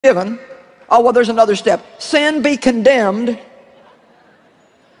forgiven. Oh, well, there's another step. Sin, be condemned.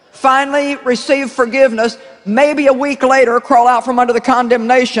 Finally, receive forgiveness. Maybe a week later, crawl out from under the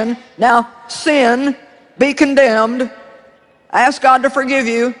condemnation. Now, sin, be condemned. Ask God to forgive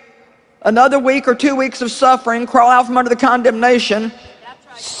you. Another week or 2 weeks of suffering, crawl out from under the condemnation.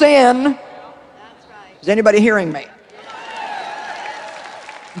 Sin. Is anybody hearing me?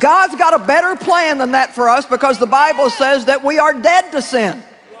 God's got a better plan than that for us, because the Bible says that we are dead to sin.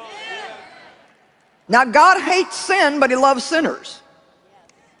 Now, God hates sin, but He loves sinners.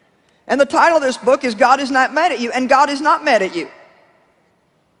 And the title of this book is God is Not Mad at You, and God is not mad at you.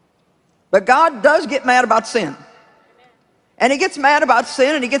 But God does get mad about sin. And He gets mad about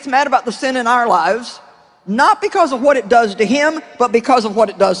sin, and He gets mad about the sin in our lives, not because of what it does to Him, but because of what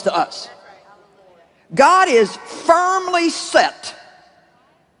it does to us. God is firmly set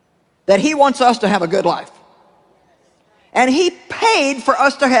that He wants us to have a good life. And He paid for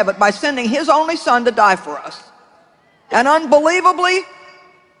us to have it by sending His only Son to die for us. An unbelievably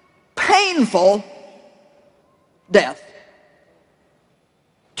painful death.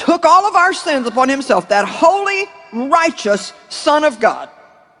 Took all of our sins upon Himself, that holy, righteous Son of God,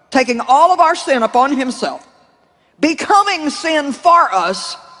 taking all of our sin upon Himself, becoming sin for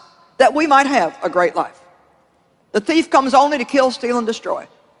us, that we might have a great life. The thief comes only to kill, steal, and destroy.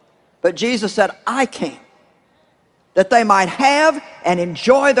 But Jesus said, I came that they might have and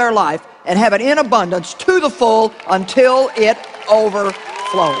enjoy their life and have it in abundance to the full until it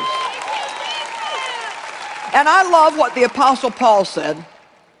overflows. And I love what the Apostle Paul said.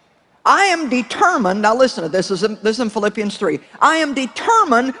 I am determined, now listen to this, this is in Philippians 3. I am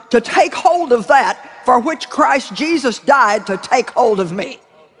determined to take hold of that for which Christ Jesus died to take hold of me.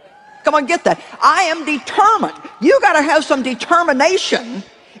 Come on, get that. I am determined. You got to have some determination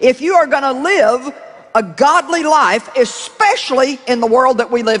if you are going to live a godly life, especially in the world that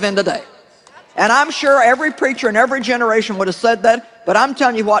we live in today. And I'm sure every preacher in every generation would have said that, but I'm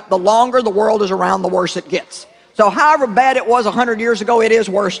telling you what, the longer the world is around, the worse it gets. So however bad it was 100 years ago, it is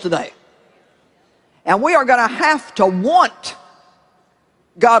worse today. And we are going to have to want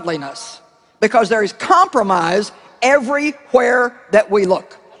godliness, because there is compromise everywhere that we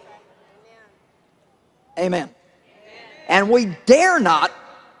look. Amen. And we dare not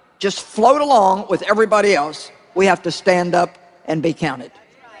just float along with everybody else. We have to stand up and be counted.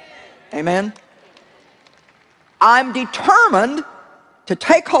 Amen. I'm determined to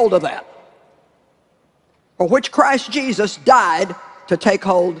take hold of that, for which Christ Jesus died to take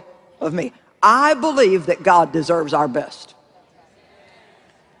hold of me. I believe that God deserves our best.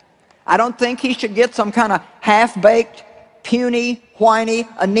 I don't think He should get some kind of half-baked, puny, whiny,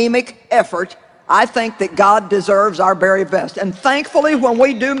 anemic effort. I think that God deserves our very best. And thankfully, when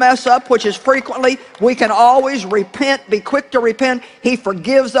we do mess up, which is frequently, we can always repent, be quick to repent. He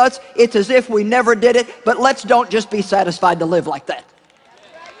forgives us. It's as if we never did it. But let's don't just be satisfied to live like that.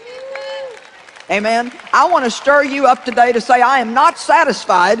 Amen. I want to stir you up today to say, I am not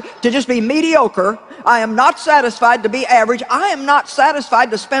satisfied to just be mediocre. I am not satisfied to be average. I am not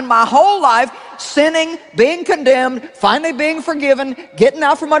satisfied to spend my whole life sinning, being condemned, finally being forgiven, getting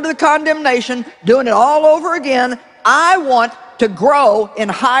out from under the condemnation, doing it all over again. I want to grow in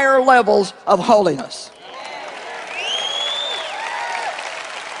higher levels of holiness.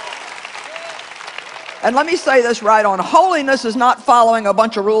 And let me say this right on. Holiness is not following a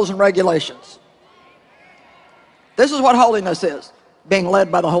bunch of rules and regulations. This is what holiness is, being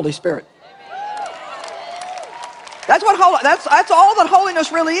led by the Holy Spirit. That's all that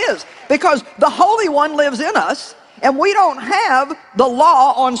holiness really is, because the Holy One lives in us, and we don't have the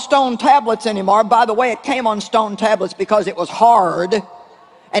law on stone tablets anymore. By the way, it came on stone tablets because it was hard,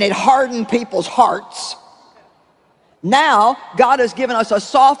 and it hardened people's hearts. Now, God has given us a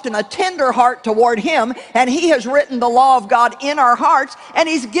soft and a tender heart toward Him, and He has written the law of God in our hearts, and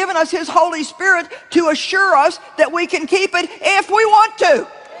He's given us His Holy Spirit to assure us that we can keep it if we want to.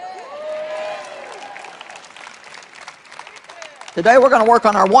 Today we're going to work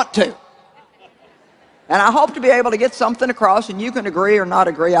on our want to. And I hope to be able to get something across, and you can agree or not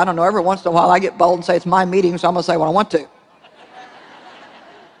agree. I don't know, every once in a while I get bold and say it's my meeting, so I'm going to say what I want to.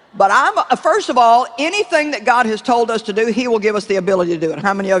 But first of all, anything that God has told us to do, He will give us the ability to do it.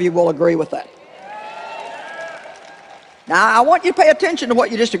 How many of you will agree with that? Now, I want you to pay attention to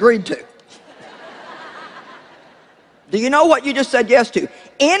what you just agreed to. Do you know what you just said yes to?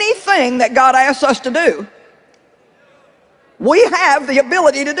 Anything that God asks us to do, we have the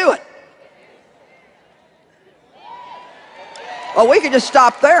ability to do it. Well, we could just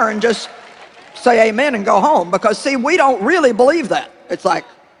stop there and just say amen and go home, because see, we don't really believe that. It's like,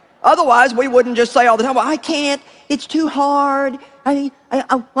 otherwise we wouldn't just say all the time, well, I can't, it's too hard,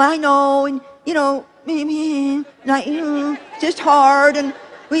 I know, and it's just hard, and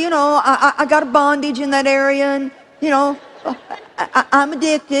I got a bondage in that area, and I'm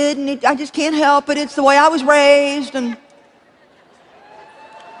addicted, and I just can't help it. It's the way I was raised, and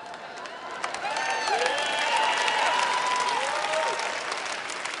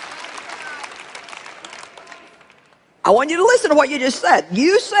I want you to listen to what you just said.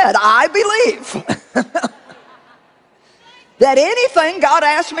 You said, I believe that anything God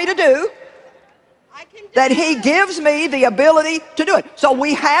asks me to do, that He gives me the ability to do it. So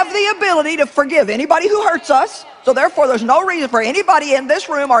we have the ability to forgive anybody who hurts us. So therefore, there's no reason for anybody in this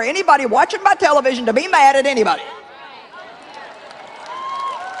room or anybody watching by television to be mad at anybody.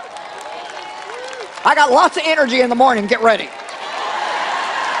 I got lots of energy in the morning. Get ready.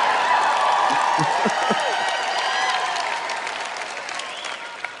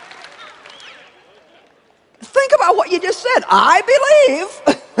 Think about what you just said. I believe.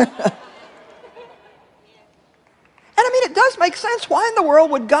 And I mean, it does make sense. Why in the world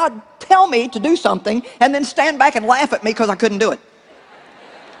would God tell me to do something and then stand back and laugh at me because I couldn't do it?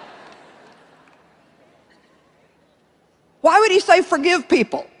 Why would He say forgive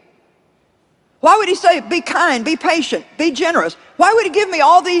people? Why would He say be kind, be patient, be generous? Why would He give me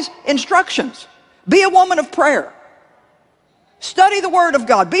all these instructions? Be a woman of prayer. Study the Word of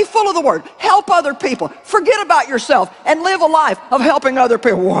God. Be full of the Word. Help other people. Forget about yourself and live a life of helping other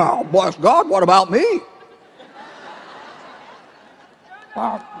people. Wow, bless God, what about me?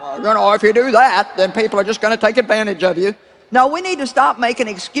 Well, if you do that, then people are just going to take advantage of you. No, we need to stop making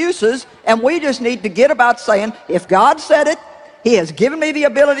excuses, and we just need to get about saying, if God said it, He has given me the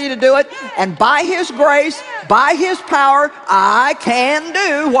ability to do it, and by His grace, by His power, I can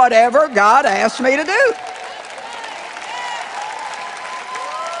do whatever God asks me to do.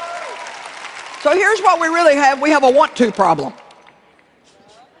 So here's what we really have. We have a want-to problem.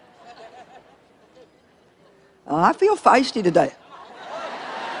 I feel feisty today.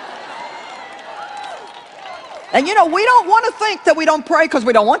 And we don't want to think that we don't pray because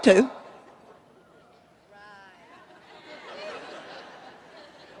we don't want to.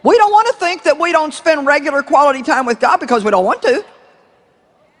 We don't want to think that we don't spend regular quality time with God because we don't want to.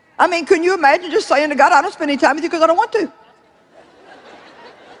 I mean, can you imagine just saying to God, I don't spend any time with you because I don't want to?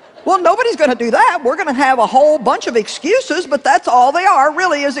 Well, nobody's going to do that. We're going to have a whole bunch of excuses, but that's all they are,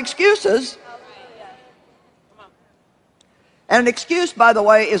 really, is excuses. And an excuse, by the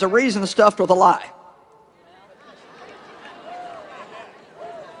way, is a reason stuffed with a lie.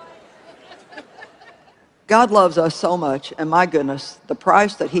 God loves us so much, and my goodness, the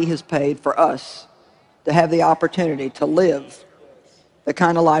price that He has paid for us to have the opportunity to live the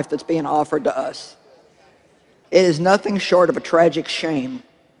kind of life that's being offered to us. It is nothing short of a tragic shame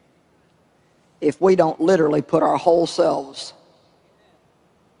if we don't literally put our whole selves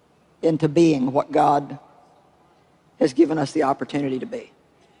into being what God has given us the opportunity to be.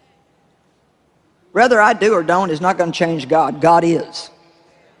 Whether I do or don't is not going to change God. God is.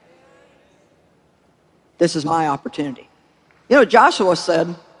 This is my opportunity. Joshua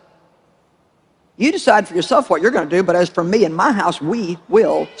said, you decide for yourself what you're going to do, but as for me and my house, we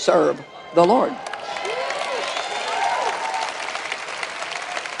will serve the Lord.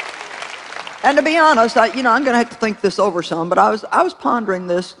 And to be honest, I'm going to have to think this over some, but I was pondering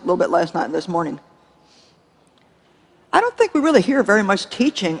this a little bit last night and this morning. I don't think we really hear very much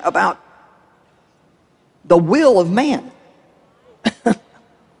teaching about the will of man.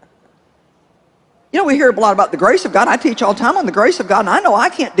 We hear a lot about the grace of God. I teach all the time on the grace of God, and I know I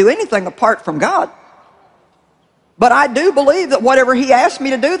can't do anything apart from God. But I do believe that whatever He asks me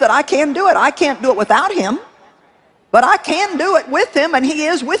to do, that I can do it. I can't do it without Him, but I can do it with Him, and He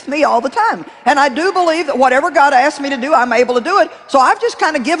is with me all the time. And I do believe that whatever God asks me to do, I'm able to do it. So I've just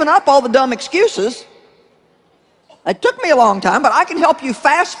kind of given up all the dumb excuses. It took me a long time, but I can help you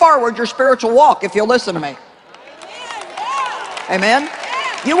fast forward your spiritual walk if you'll listen to me. Amen?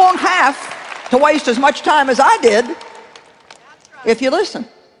 You won't have to waste as much time as I did if you listen.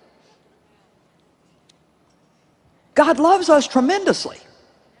 God loves us tremendously.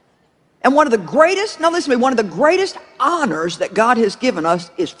 And one of the greatest, now listen to me, one of the greatest honors that God has given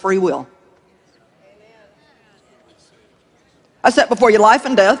us is free will. I set before you life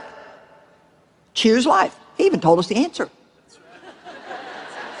and death. Choose life. He even told us the answer.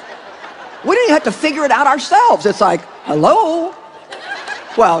 We didn't even have to figure it out ourselves. It's like, hello?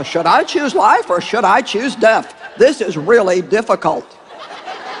 Well, should I choose life or should I choose death? This is really difficult.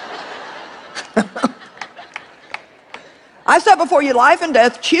 I set before you life and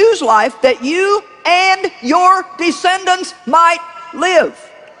death. Choose life that you and your descendants might live.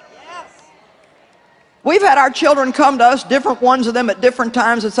 We've had our children come to us, different ones of them at different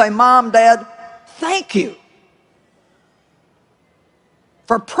times, and say, Mom, Dad, thank you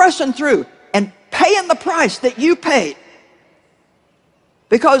for pressing through and paying the price that you paid.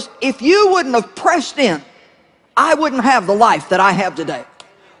 Because if you wouldn't have pressed in, I wouldn't have the life that I have today.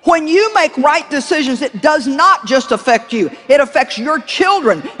 When you make right decisions, it does not just affect you. It affects your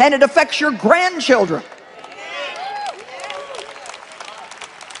children, and it affects your grandchildren.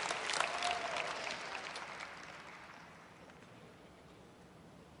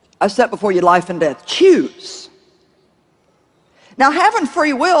 I set before you life and death. Choose. Now, having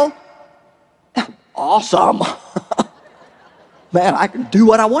free will, awesome. Man, I can do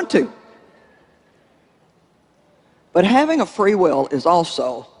what I want to. But having a free will is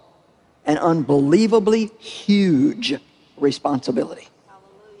also an unbelievably huge responsibility.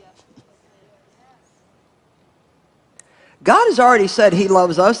 God has already said He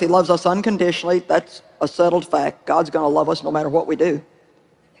loves us. He loves us unconditionally. That's a settled fact. God's going to love us no matter what we do.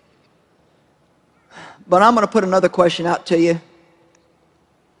 But I'm going to put another question out to you.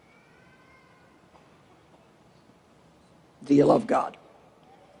 Do you love God?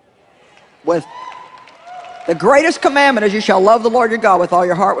 With the greatest commandment is you shall love the Lord your God with all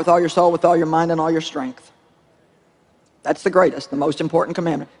your heart, with all your soul, with all your mind, and all your strength. That's the greatest, the most important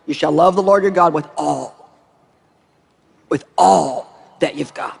commandment. You shall love the Lord your God with all that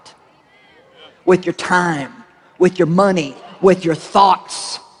you've got. With your time, with your money, with your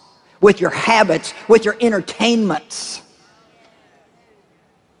thoughts, with your habits, with your entertainments.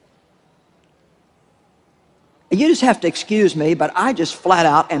 You just have to excuse me, but I just flat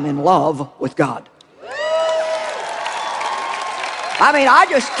out am in love with God. I mean, I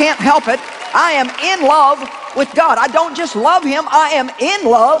just can't help it. I am in love with God. I don't just love Him, I am in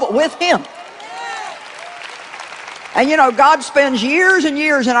love with Him. And you know, God spends years and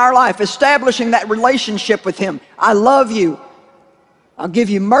years in our life establishing that relationship with Him. I love you. I'll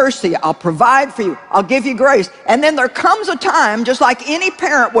give you mercy. I'll provide for you. I'll give you grace. And then there comes a time, just like any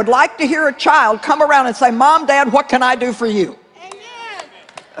parent would like to hear a child come around and say, Mom, Dad, what can I do for you? Amen.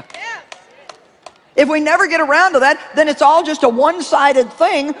 Yes. If we never get around to that, then it's all just a one-sided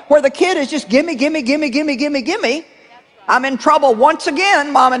thing where the kid is just gimme, gimme, gimme, gimme, gimme, gimme. I'm in trouble once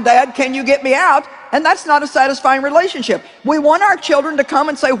again, Mom and Dad, can you get me out? And that's not a satisfying relationship. We want our children to come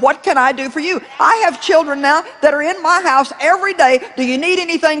and say, what can I do for you? I have children now that are in my house every day. Do you need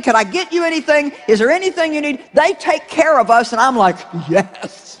anything? Can I get you anything? Is there anything you need? They take care of us, and I'm like,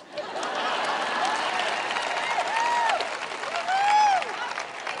 yes.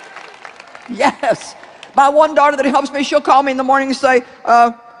 Yes. My one daughter that helps me, she'll call me in the morning and say,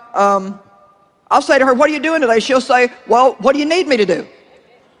 I'll say to her, what are you doing today? She'll say, well, what do you need me to do?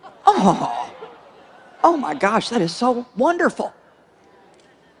 Oh my gosh, that is so wonderful.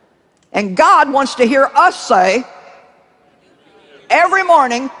 And God wants to hear us say every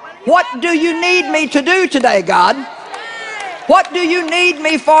morning, what do you need me to do today, God? What do you need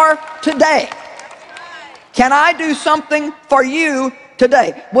me for today? Can I do something for you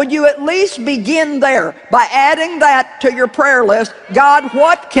today? Would you at least begin there by adding that to your prayer list? God,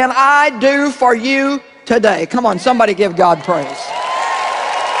 what can I do for you today? Come on, somebody give God praise.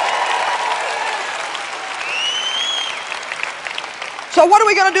 So what are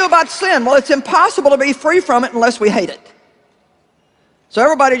we going to do about sin? Well, it's impossible to be free from it unless we hate it. So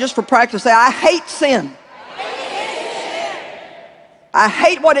everybody, just for practice, say, I hate sin. I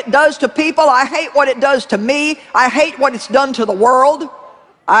hate what it does to people. I hate what it does to me. I hate what it's done to the world.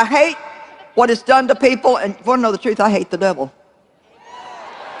 I hate what it's done to people. And if you want to know the truth, I hate the devil.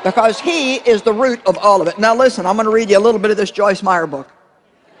 Because he is the root of all of it. Now listen, I'm going to read you a little bit of this Joyce Meyer book.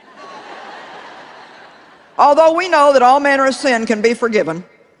 Although we know that all manner of sin can be forgiven,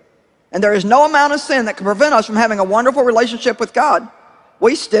 and there is no amount of sin that can prevent us from having a wonderful relationship with God,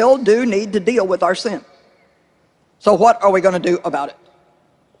 we still do need to deal with our sin. So what are we going to do about it?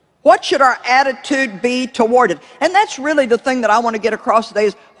 What should our attitude be toward it? And that's really the thing that I want to get across today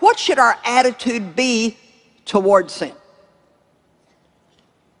is, what should our attitude be toward sin?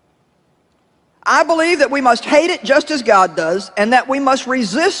 I believe that we must hate it just as God does, and that we must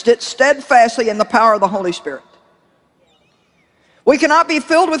resist it steadfastly in the power of the Holy Spirit. We cannot be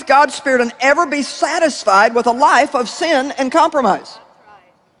filled with God's Spirit and ever be satisfied with a life of sin and compromise.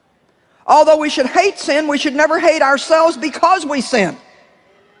 Although we should hate sin, we should never hate ourselves because we sin.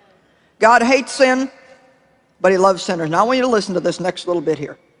 God hates sin, but He loves sinners. Now I want you to listen to this next little bit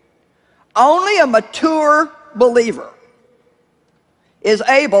here. Only a mature believer is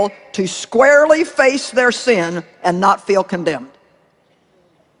able to squarely face their sin and not feel condemned.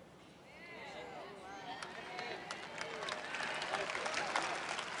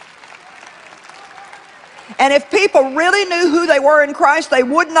 And if people really knew who they were in Christ, they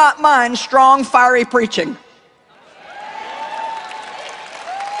would not mind strong, fiery preaching.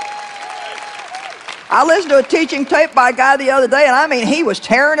 I listened to a teaching tape by a guy the other day, and I mean, he was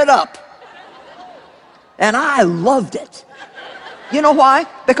tearing it up. And I loved it. You know why?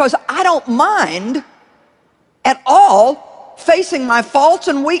 Because I don't mind at all facing my faults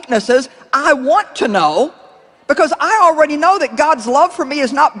and weaknesses. I want to know, because I already know that God's love for me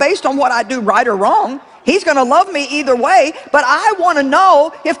is not based on what I do right or wrong. He's going to love me either way, but I want to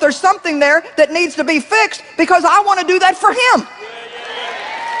know if there's something there that needs to be fixed, because I want to do that for Him.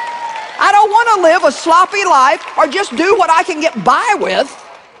 I don't want to live a sloppy life or just do what I can get by with.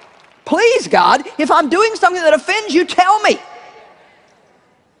 Please, God, if I'm doing something that offends you, tell me.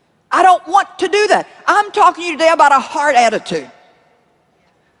 I don't want to do that. I'm talking to you today about a heart attitude.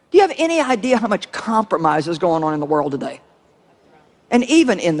 Do you have any idea how much compromise is going on in the world today? And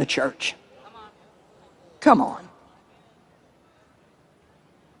even in the church. Come on.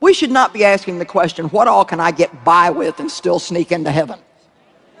 We should not be asking the question, what all can I get by with and still sneak into heaven?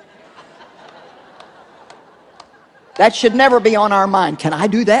 That should never be on our mind. Can I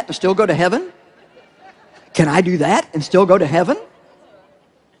do that and still go to heaven? Can I do that and still go to heaven?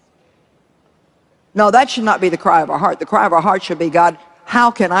 No, that should not be the cry of our heart. The cry of our heart should be, God,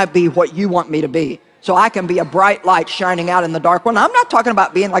 how can I be what you want me to be? So I can be a bright light shining out in the dark world. Now, I'm not talking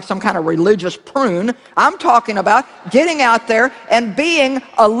about being like some kind of religious prune. I'm talking about getting out there and being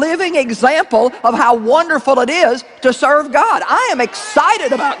a living example of how wonderful it is to serve God. I am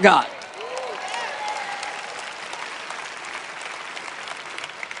excited about God.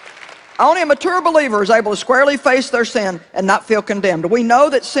 Only a mature believer is able to squarely face their sin and not feel condemned. We know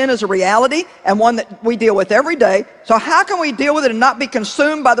that sin is a reality and one that we deal with every day. So how can we deal with it and not be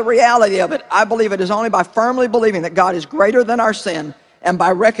consumed by the reality of it? I believe it is only by firmly believing that God is greater than our sin, and by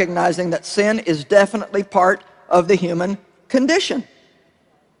recognizing that sin is definitely part of the human condition.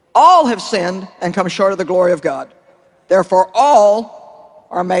 All have sinned and come short of the glory of God. Therefore, all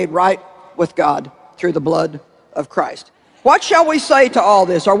are made right with God through the blood of Christ. What shall we say to all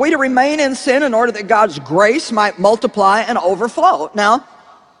this? Are we to remain in sin in order that God's grace might multiply and overflow? Now,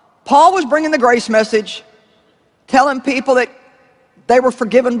 Paul was bringing the grace message, telling people that they were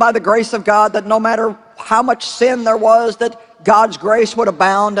forgiven by the grace of God, that no matter how much sin there was, that God's grace would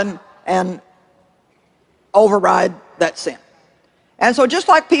abound and override that sin. And so just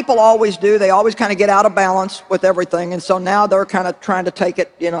like people always do, they always kind of get out of balance with everything. And so now they're kind of trying to take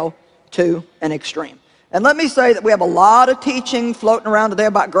it, to an extreme. And let me say that we have a lot of teaching floating around today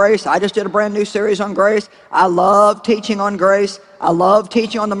about grace. I just did a brand new series on grace. I love teaching on grace. I love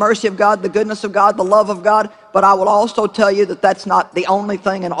teaching on the mercy of God, the goodness of God, the love of God. But I will also tell you that that's not the only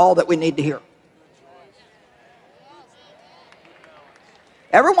thing and all that we need to hear.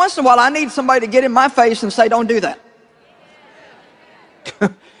 Every once in a while, I need somebody to get in my face and say, don't do that.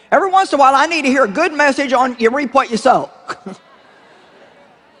 Every once in a while, I need to hear a good message on you reap what you sow.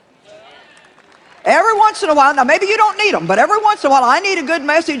 Every once in a while, now maybe you don't need them, but every once in a while I need a good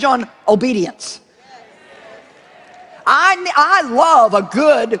message on obedience. I love a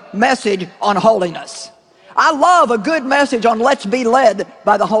good message on holiness. I love a good message on let's be led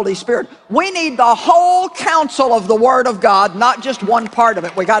by the Holy Spirit. We need the whole counsel of the Word of God, not just one part of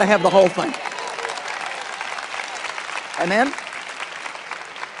it. We got to have the whole thing. Amen?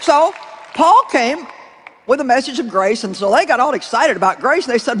 So, Paul came with a message of grace, and so they got all excited about grace.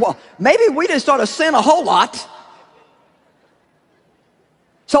 They said, well, maybe we just ought to sin a whole lot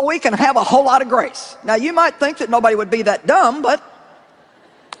so we can have a whole lot of grace. Now, you might think that nobody would be that dumb, but...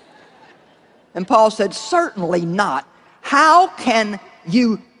 And Paul said, certainly not. How can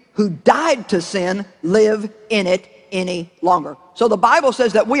you who died to sin live in it any longer? So the Bible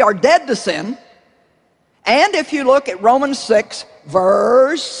says that we are dead to sin. And if you look at Romans 6,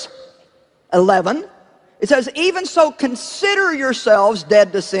 verse 11, it says, even so consider yourselves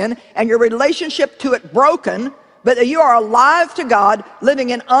dead to sin and your relationship to it broken, but that you are alive to God, living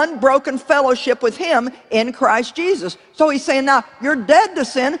in unbroken fellowship with Him in Christ Jesus. So he's saying, now, you're dead to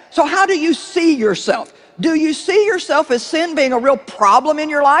sin, so how do you see yourself? Do you see yourself as sin being a real problem in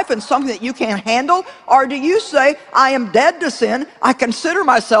your life and something that you can't handle? Or do you say, I am dead to sin, I consider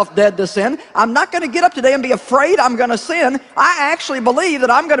myself dead to sin, I'm not going to get up today and be afraid I'm going to sin. I actually believe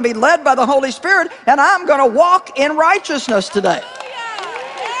that I'm going to be led by the Holy Spirit and I'm going to walk in righteousness today.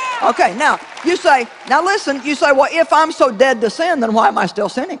 Okay, now, you say, now listen, you say, well, if I'm so dead to sin, then why am I still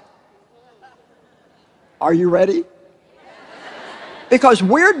sinning? Are you ready? Because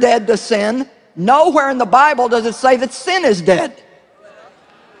we're dead to sin. Nowhere in the Bible does it say that sin is dead.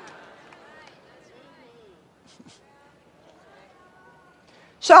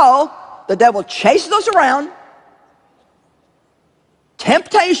 So, the devil chases us around.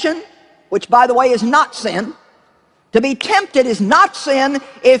 Temptation, which by the way is not sin. To be tempted is not sin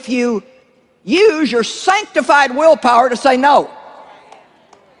if you use your sanctified willpower to say no.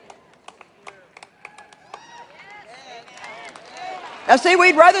 Now see,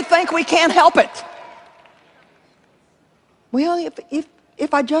 we'd rather think we can't help it. Well,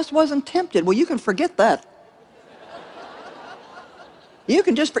 if I just wasn't tempted, well, you can forget that. You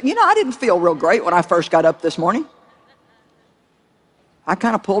can just, I didn't feel real great when I first got up this morning. I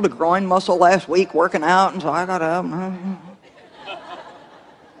kind of pulled a groin muscle last week working out, and so I got up.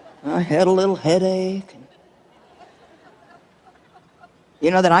 I had a little headache.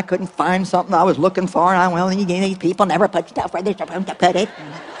 Then I couldn't find something I was looking for, and these people never put stuff where they're supposed to put it.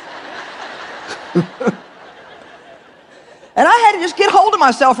 And I had to just get hold of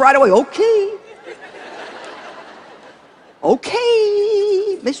myself right away.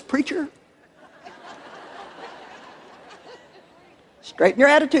 Okay, Miss Preacher. Straighten your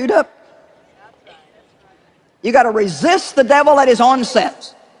attitude up. You got to resist the devil at his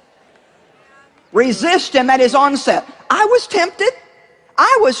onset. Resist him at his onset. I was tempted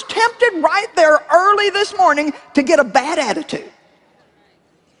right there early this morning to get a bad attitude.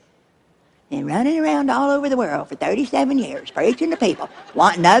 And running around all over the world for 37 years, preaching to people,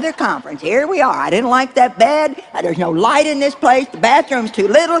 want another conference. Here we are. I didn't like that bed. There's no light in this place. The bathroom's too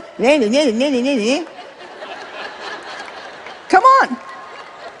little. Come on.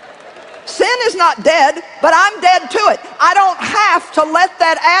 Sin is not dead, but I'm dead to it. I don't have to let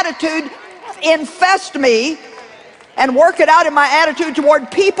that attitude infest me and work it out in my attitude toward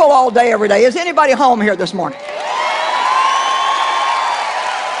people all day, every day. Is anybody home here this morning?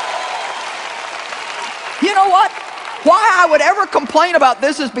 You know what? Why I would ever complain about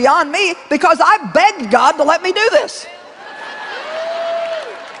this is beyond me, because I begged God to let me do this.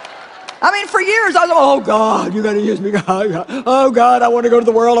 I mean, for years I was, oh God, you got to use me, God. Oh God, I want to go to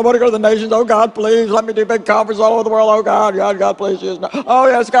the world. I want to go to the nations. Oh God, please let me do big conferences all over the world. Oh God, God, please use me. Oh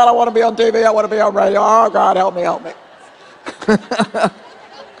yes, God, I want to be on TV. I want to be on radio. Oh God, help me, help me.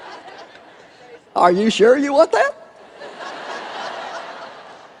 Are you sure you want that?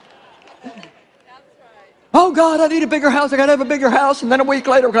 Oh God, I need a bigger house. I got to have a bigger house. And then a week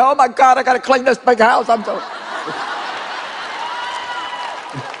later, oh my God, I got to clean this big house. I'm so...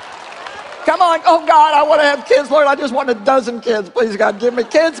 Come on, oh God, I want to have kids. Lord, I just want a dozen kids. Please, God, give me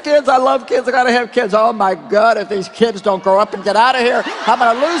kids. I love kids. I got to have kids. Oh my God, if these kids don't grow up and get out of here, I'm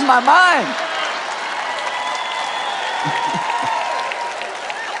going to lose my mind.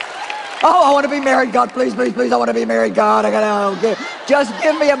 Oh, I want to be married. God, please, please, please, I want to be married. God, I got to, just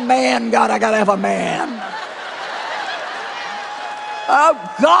give me a man. God, I got to have a man.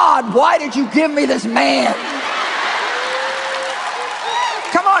 Oh God, why did you give me this man?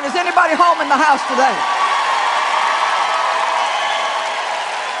 Come on, is anybody home in the house today?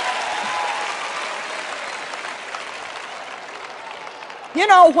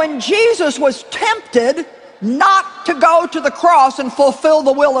 When Jesus was tempted not to go to the cross and fulfill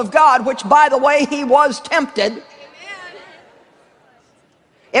the will of God, which by the way, he was tempted.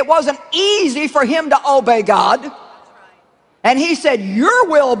 It wasn't easy for him to obey God. And he said, your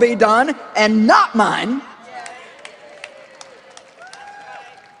will be done and not mine.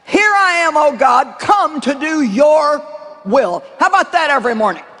 Here I am, oh God, come to do your will. How about that every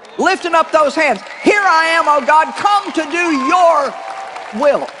morning? Lifting up those hands. Here I am, oh God, come to do your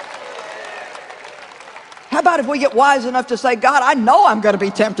will. How about if we get wise enough to say, God, I know I'm going to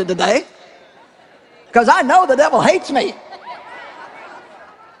be tempted today, because I know the devil hates me.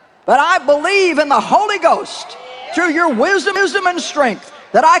 But I believe in the Holy Ghost, through your wisdom and strength,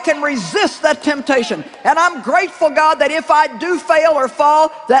 that I can resist that temptation. And I'm grateful, God, that if I do fail or fall,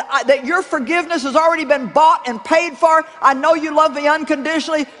 that your forgiveness has already been bought and paid for. I know you love me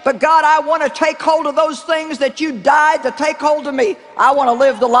unconditionally, but God, I want to take hold of those things that you died to take hold of me. I want to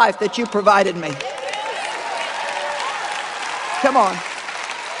live the life that you provided me. Come on.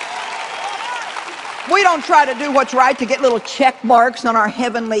 We don't try to do what's right to get little check marks on our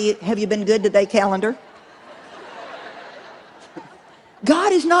heavenly have you been good today calendar.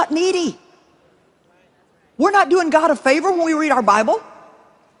 God is not needy. We're not doing God a favor when we read our Bible.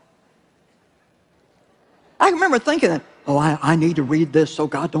 I remember thinking that, oh, I need to read this so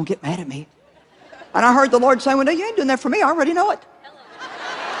God don't get mad at me. And I heard the Lord say one day, you ain't doing that for me. I already know it.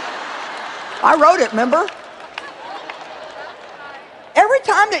 I wrote it, remember? Every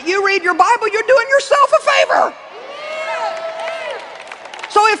time that you read your Bible, you're doing yourself a favor.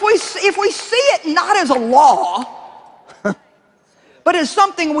 So if we see it not as a law, but as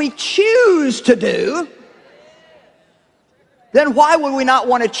something we choose to do, then why would we not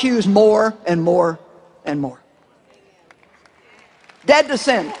want to choose more and more and more? Dead to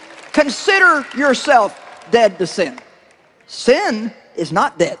sin. Consider yourself dead to sin. Sin is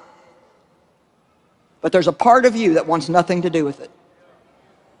not dead. But there's a part of you that wants nothing to do with it.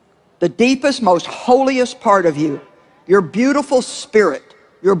 The deepest, most holiest part of you, your beautiful spirit,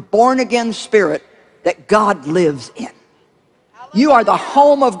 your born-again spirit that God lives in. You are the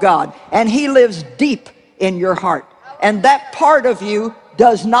home of God, and He lives deep in your heart. And that part of you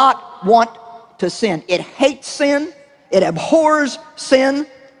does not want to sin. It hates sin. It abhors sin.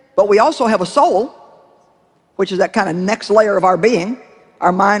 But we also have a soul, which is that kind of next layer of our being,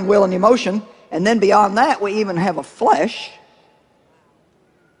 our mind, will, and emotion. And then beyond that, we even have a flesh.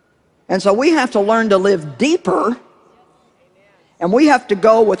 And so we have to learn to live deeper. And we have to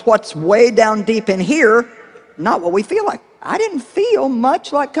go with what's way down deep in here, not what we feel like. I didn't feel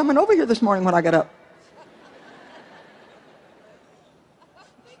much like coming over here this morning when I got up.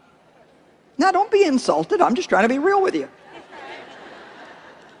 Now, don't be insulted. I'm just trying to be real with you.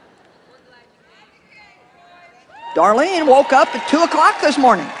 Darlene woke up at 2 o'clock this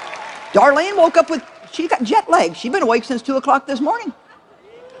morning. Darlene woke up with, she got jet lag. She's been awake since 2 o'clock this morning.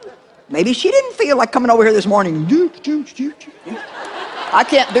 Maybe she didn't feel like coming over here this morning. I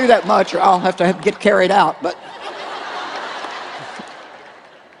can't do that much, or I'll have to get carried out. But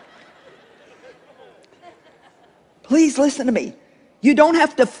please listen to me. You don't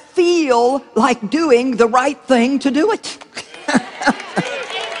have to feel like doing the right thing to do it.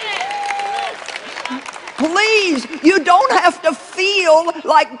 Please, you don't have to feel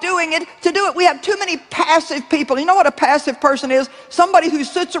like doing it to do it. We have too many passive people. You know what a passive person is? Somebody who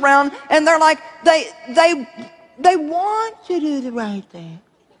sits around and they're like, they want to do the right thing,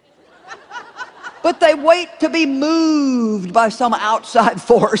 but they wait to be moved by some outside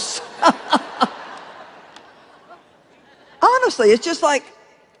force. Honestly, it's just like,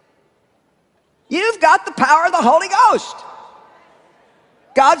 you've got the power of the Holy Ghost.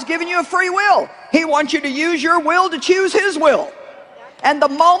 God's given you a free will. He wants you to use your will to choose His will. And the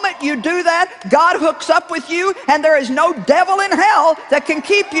moment you do that, God hooks up with you, and there is no devil in hell that can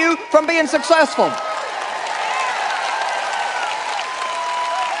keep you from being successful.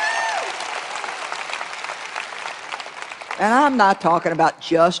 And I'm not talking about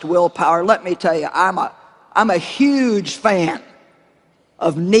just willpower. Let me tell you, I'm a huge fan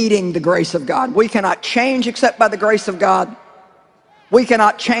of needing the grace of God. We cannot change except by the grace of God. We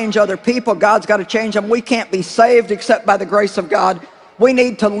cannot change other people. God's got to change them. We can't be saved except by the grace of God. We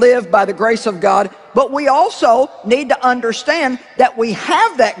need to live by the grace of God. But we also need to understand that we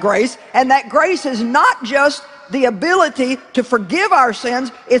have that grace, and that grace is not just the ability to forgive our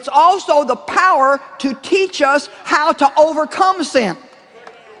sins. It's also the power to teach us how to overcome sin.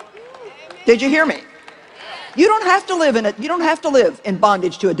 Did you hear me? You don't have to live in it. You don't have to live in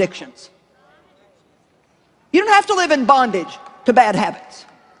bondage to addictions. You don't have to live in bondage to bad habits.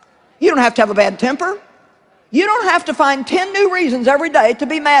 You don't have to have a bad temper. You don't have to find 10 new reasons every day to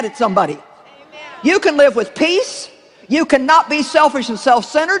be mad at somebody. You can live with peace. You cannot be selfish and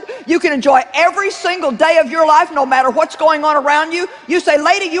self-centered. You can enjoy every single day of your life no matter what's going on around you. You say,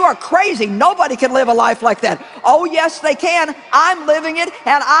 lady, you are crazy. Nobody can live a life like that. Oh, yes, they can. I'm living it,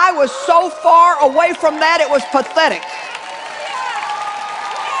 and I was so far away from that, it was pathetic.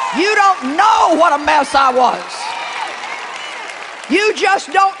 You don't know what a mess I was. You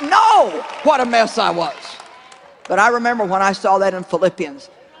just don't know what a mess I was. But I remember when I saw that in Philippians,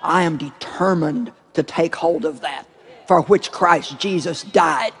 I am determined to take hold of that, for which Christ Jesus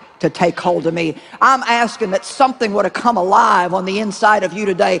died to take hold of me. I'm asking that something would have come alive on the inside of you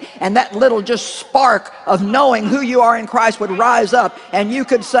today, and that little just spark of knowing who you are in Christ would rise up, and you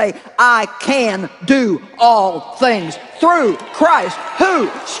could say, I can do all things through Christ who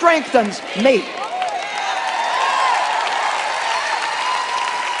strengthens me.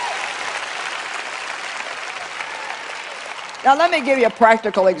 Now let me give you a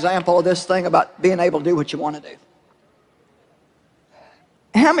practical example of this thing about being able to do what you want to do.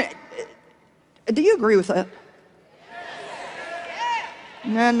 How many, do you agree with that?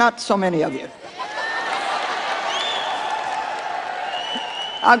 Nah, not so many of you.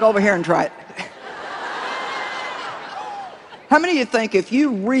 I'll go over here and try it. How many of you think if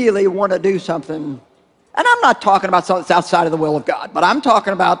you really want to do something, and I'm not talking about something that's outside of the will of God, but I'm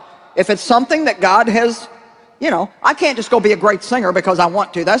talking about if it's something that God has, you know, I can't just go be a great singer because I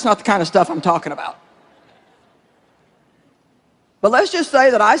want to. That's not the kind of stuff I'm talking about. But let's just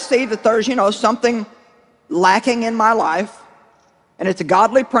say that I see that there's, you know, something lacking in my life, and it's a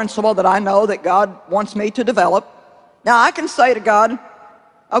godly principle that I know that God wants me to develop. Now I can say to God,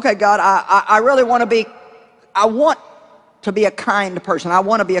 okay, God, I really want to be, I want to be a kind person. I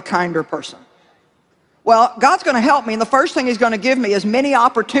want to be a kinder person. Well, God's going to help me, and the first thing he's going to give me is many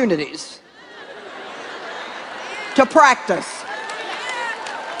opportunities to practice.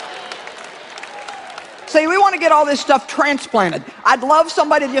 See, we want to get all this stuff transplanted. I'd love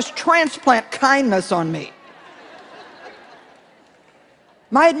somebody to just transplant kindness on me.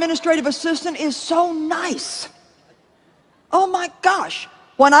 My administrative assistant is so nice. Oh my gosh.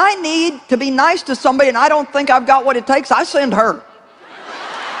 When I need to be nice to somebody and I don't think I've got what it takes, I send her.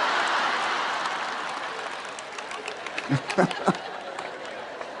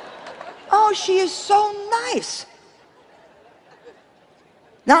 Oh, she is so nice.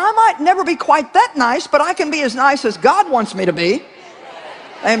 Now, I might never be quite that nice, but I can be as nice as God wants me to be.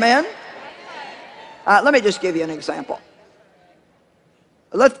 Amen? Let me just give you an example.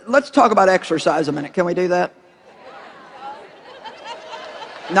 Let's talk about exercise a minute. Can we do that?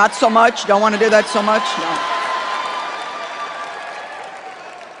 Not so much? Don't want to do that so much? No.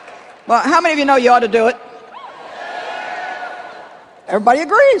 Well, how many of you know you ought to do it? Everybody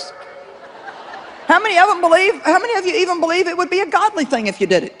agrees. How many of you even believe it would be a godly thing if you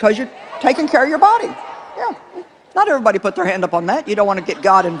did it? Because you're taking care of your body. Yeah. Not everybody put their hand up on that. You don't want to get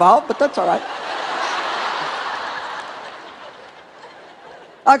God involved, but that's all right.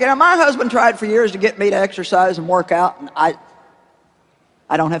 Okay, now my husband tried for years to get me to exercise and work out, and I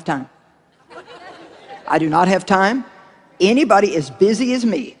don't have time. I do not have time. Anybody as busy as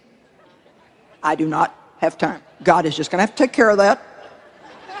me, I do not have time. God is just going to have to take care of that.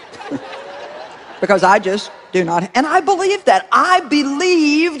 Because I just do not. And I believed that. I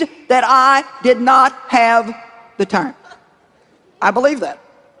believed that I did not have the time. I believed that.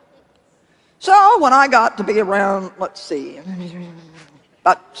 So when I got to be around, let's see,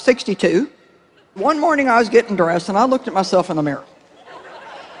 about 62, one morning I was getting dressed and I looked at myself in the mirror.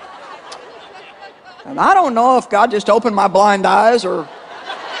 And I don't know if God just opened my blind eyes or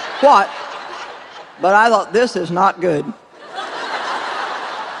what, but I thought, this is not good.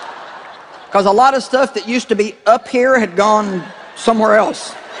 Because a lot of stuff that used to be up here had gone somewhere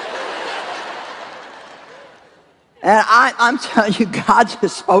else. And I'm telling you, God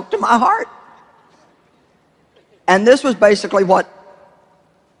just spoke to my heart. And this was basically what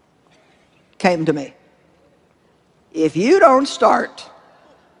came to me. If you don't start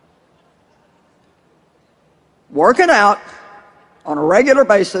working out on a regular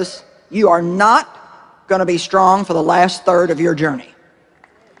basis, you are not going to be strong for the last third of your journey.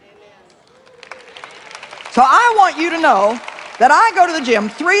 So I want you to know that I go to the gym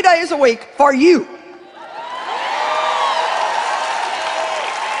 3 days a week for you.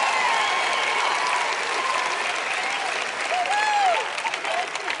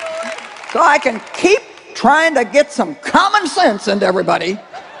 So I can keep trying to get some common sense into everybody.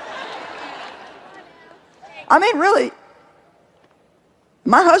 I mean, really,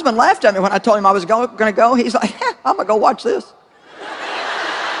 my husband laughed at me when I told him I was going to go. He's like, I'm going to go watch this.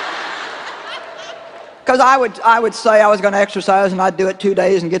 Because I would say I was going to exercise and I'd do it 2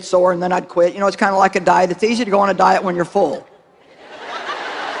 days and get sore and then I'd quit. You know, it's kind of like a diet. It's easy to go on a diet when you're full.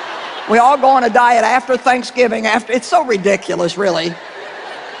 We all go on a diet after Thanksgiving. It's so ridiculous, really.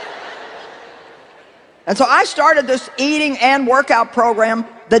 And so I started this eating and workout program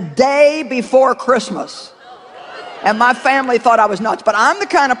the day before Christmas. And my family thought I was nuts. But I'm the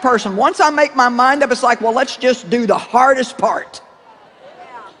kind of person, once I make my mind up, it's like, well, let's just do the hardest part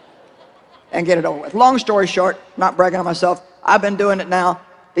and get it over with. Long story short, not bragging on myself, I've been doing it now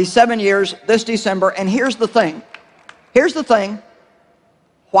these 7 years, this December, and here's the thing. Here's the thing.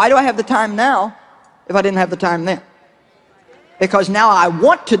 Why do I have the time now if I didn't have the time then? Because now I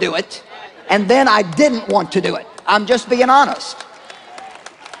want to do it, and then I didn't want to do it. I'm just being honest.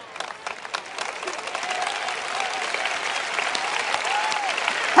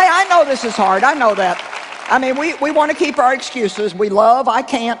 Hey, I know this is hard. I know that. I mean, we want to keep our excuses. We love, I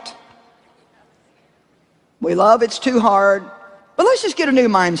can't. We love, it's too hard. But let's just get a new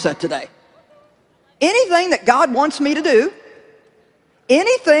mindset today. Anything that God wants me to do,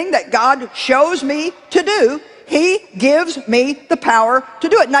 anything that God shows me to do, He gives me the power to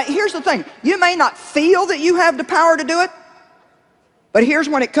do it. Now, here's the thing. You may not feel that you have the power to do it, but here's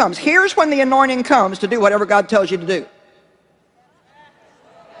when it comes. Here's when the anointing comes to do whatever God tells you to do.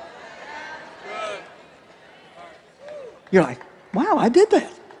 You're like, wow, I did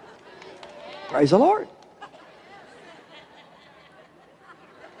that. Praise the Lord.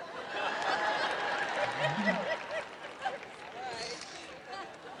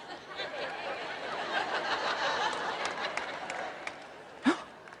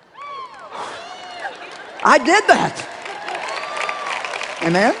 I did that.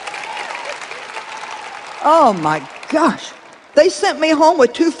 Amen. Oh my gosh. They sent me home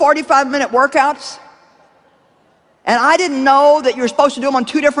with 2 45-minute workouts, and I didn't know that you were supposed to do them on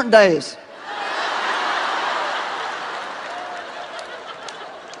 2 different days.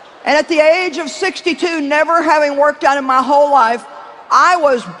 And at the age of 62, never having worked out in my whole life, I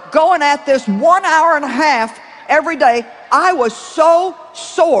was going at this 1 hour and a half every day. I was so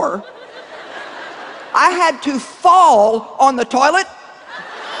sore, I had to fall on the toilet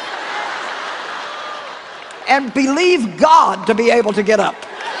and believe God to be able to get up.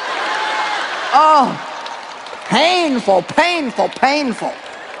 Oh, painful, painful, painful.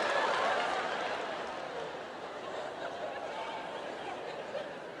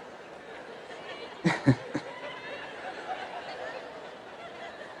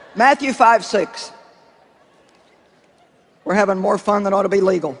 Matthew 5:6. We're having more fun than ought to be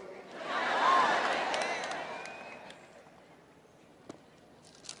legal.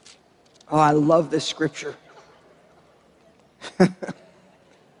 Oh, I love this scripture.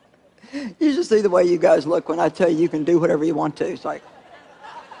 You should see the way you guys look when I tell you you can do whatever you want to. It's like,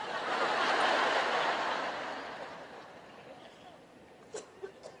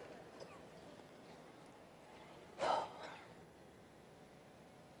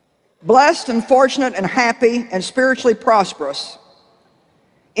 blessed and fortunate and happy and spiritually prosperous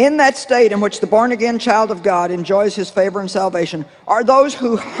in that state in which the born-again child of God enjoys his favor and salvation are those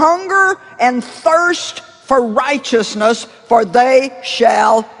who hunger and thirst for righteousness, for they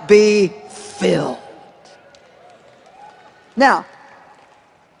shall be filled. Now,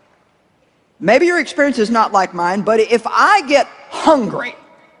 maybe your experience is not like mine, but if I get hungry,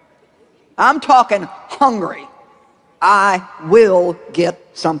 I'm talking hungry, I will get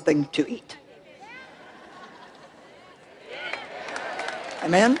something to eat.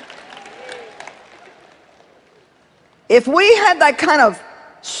 Amen? If we had that kind of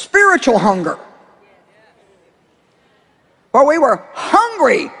spiritual hunger, where we were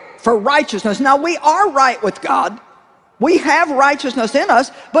hungry for righteousness. Now, we are right with God. We have righteousness in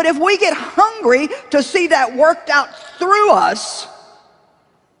us, but if we get hungry to see that worked out through us,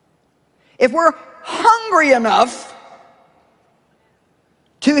 if we're hungry enough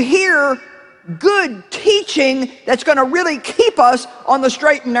to hear good teaching that's going to really keep us on the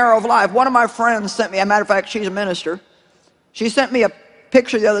straight and narrow of life. One of my friends sent me, as a matter of fact, she's a minister. She sent me a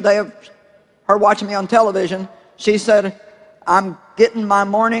picture the other day of her watching me on television. She said, I'm getting my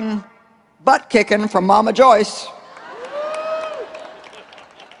morning butt kicking from Mama Joyce.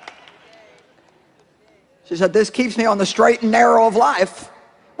 She said, this keeps me on the straight and narrow of life.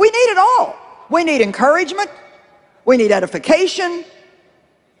 We need it all. We need encouragement. We need edification.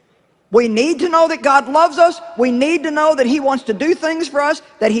 We need to know that God loves us. We need to know that He wants to do things for us,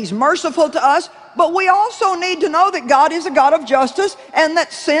 that He's merciful to us. But we also need to know that God is a God of justice and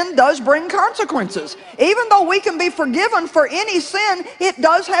that sin does bring consequences. Even though we can be forgiven for any sin, it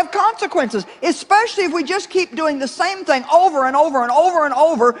does have consequences, especially if we just keep doing the same thing over and over and over and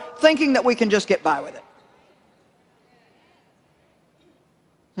over, thinking that we can just get by with it.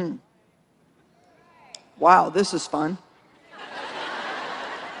 Wow, this is fun.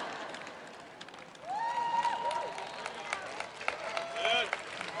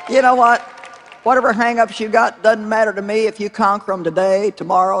 You know what? Whatever hang-ups you got doesn't matter to me if you conquer them today,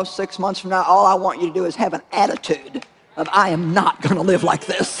 tomorrow, 6 months from now. All I want you to do is have an attitude of, I am not going to live like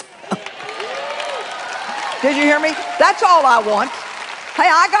this. Did you hear me? That's all I want. Hey,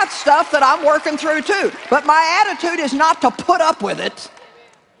 I got stuff that I'm working through too, but my attitude is not to put up with it.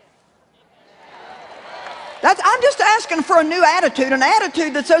 I'm just asking for a new attitude, an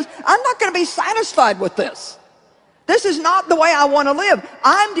attitude that says, I'm not going to be satisfied with this. This is not the way I want to live.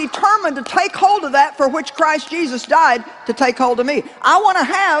 I'm determined to take hold of that for which Christ Jesus died to take hold of me. I want to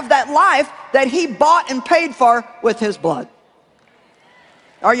have that life that He bought and paid for with His blood.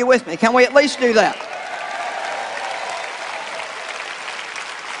 Are you with me? Can we at least do that?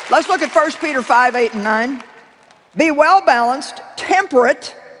 Let's look at 1 Peter 5, 8, and 9. Be well balanced,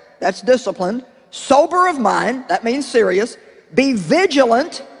 temperate, that's disciplined, sober of mind, that means serious, be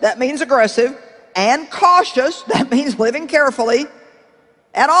vigilant, that means aggressive, and cautious, that means living carefully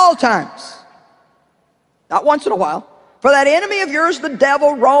at all times, not once in a while. For that enemy of yours, the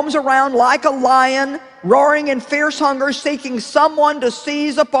devil, roams around like a lion, roaring in fierce hunger, seeking someone to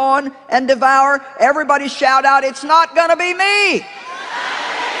seize upon and devour. Everybody shout out, it's not gonna be me.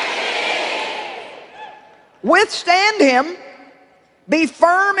 Withstand him, be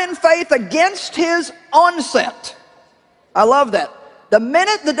firm in faith against his onset. I love that. The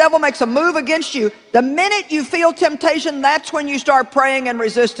minute the devil makes a move against you, the minute you feel temptation, that's when you start praying and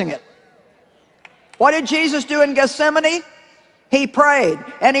resisting it. What did Jesus do in Gethsemane? He prayed,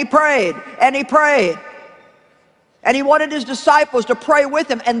 and he prayed, and he prayed. And he wanted his disciples to pray with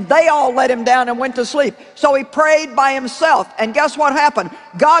him, and they all let him down and went to sleep. So he prayed by himself. And guess what happened?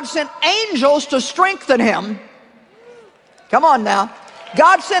 God sent angels to strengthen him. Come on now.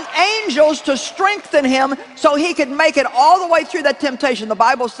 God sent angels to strengthen him so he could make it all the way through that temptation. The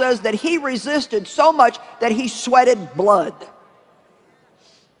Bible says that he resisted so much that he sweated blood.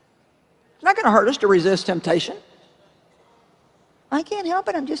 It's not going to hurt us to resist temptation. I can't help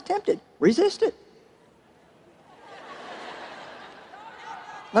it, I'm just tempted. Resist it.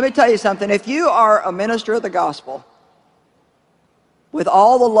 Let me tell you something. If you are a minister of the gospel with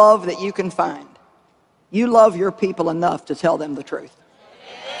all the love that you can find, you love your people enough to tell them the truth.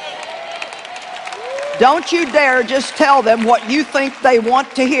 Don't you dare just tell them what you think they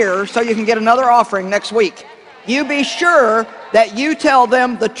want to hear so you can get another offering next week. You be sure that you tell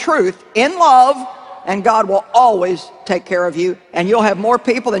them the truth in love, and God will always take care of you, and you'll have more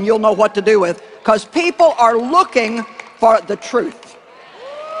people than you'll know what to do with, because people are looking for the truth.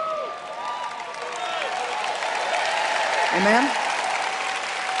 Amen?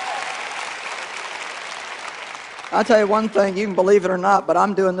 I'll tell you one thing, you can believe it or not, but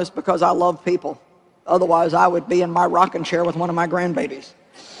I'm doing this because I love people. Otherwise, I would be in my rocking chair with one of my grandbabies.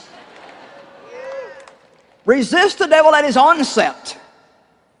 Resist the devil at his onset.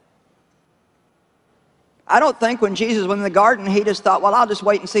 I don't think when Jesus was in the garden, he just thought, well, I'll just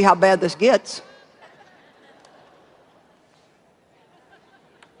wait and see how bad this gets.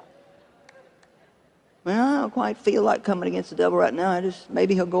 Well, I don't quite feel like coming against the devil right now.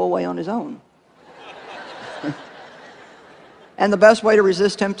 Maybe he'll go away on his own. And the best way to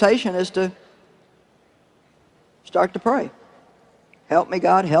resist temptation is to start to pray. Help me,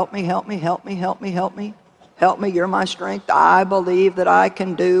 God, help me, help me, help me, help me, help me. Help me, you're my strength. I believe that I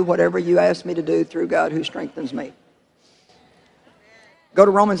can do whatever you ask me to do through God who strengthens me. Go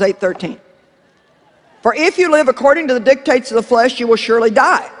to Romans 8:13. For if you live according to the dictates of the flesh, you will surely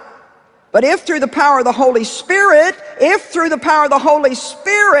die. But if through the power of the Holy Spirit,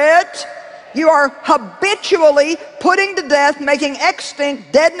 you are habitually putting to death, making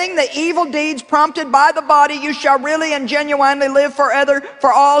extinct, deadening the evil deeds prompted by the body, you shall really and genuinely live forever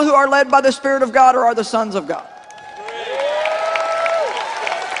for all who are led by the Spirit of God or are the sons of God.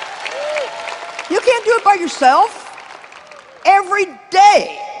 You can't do it by yourself. Every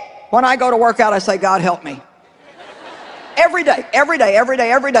day when I go to work out, I say, God, help me. Every day, every day, every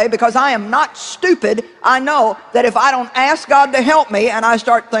day, every day, because I am not stupid. I know that if I don't ask God to help me and I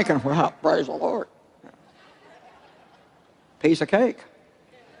start thinking, well, praise the Lord, piece of cake.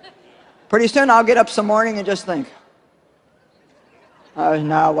 Pretty soon I'll get up some morning and just think, there's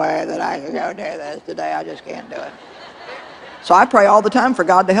no way that I can go do this today. I just can't do it. So I pray all the time for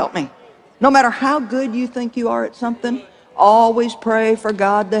God to help me. No matter how good you think you are at something, always pray for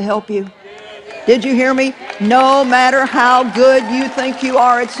God to help you. Did you hear me? No matter how good you think you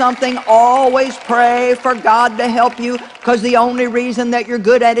are at something, always pray for God to help you, because the only reason that you're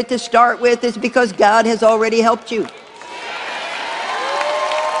good at it to start with is because God has already helped you.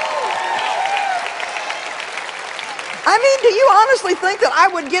 I mean, do you honestly think that I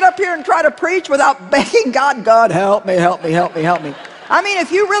would get up here and try to preach without begging God, God, help me, help me, help me, help me? I mean,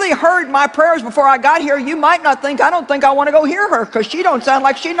 if you really heard my prayers before I got here, you might not think, I don't think I want to go hear her, because she don't sound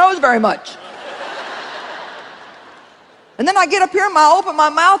like she knows very much. And then I get up here and I open my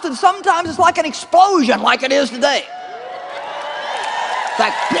mouth, and sometimes it's like an explosion, like it is today. It's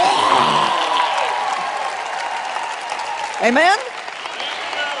like, amen?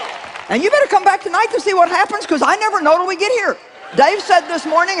 And you better come back tonight to see what happens, because I never know till we get here. Dave said this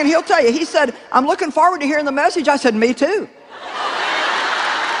morning, and he'll tell you, he said, I'm looking forward to hearing the message. I said, me too.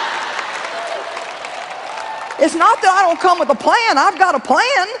 It's not that I don't come with a plan. I've got a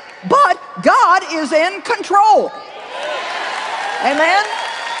plan, but God is in control. Amen?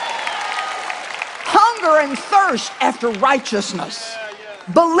 Hunger and thirst after righteousness.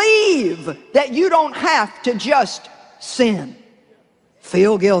 Believe that you don't have to just sin.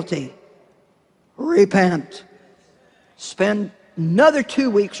 Feel guilty. Repent. Spend another 2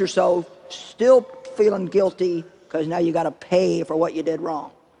 weeks or so still feeling guilty because now you got to pay for what you did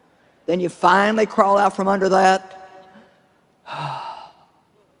wrong. Then you finally crawl out from under that.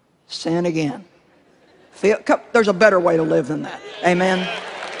 Sin again. There's a better way to live than that. Amen.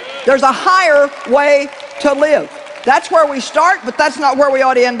 There's a higher way to live. That's where we start, but that's not where we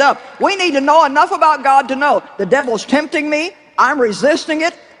ought to end up. We need to know enough about God to know the devil's tempting me. I'm resisting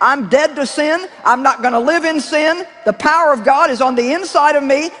it. I'm dead to sin. I'm not going to live in sin. The power of God is on the inside of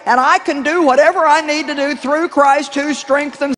me, and I can do whatever I need to do through Christ who strengthens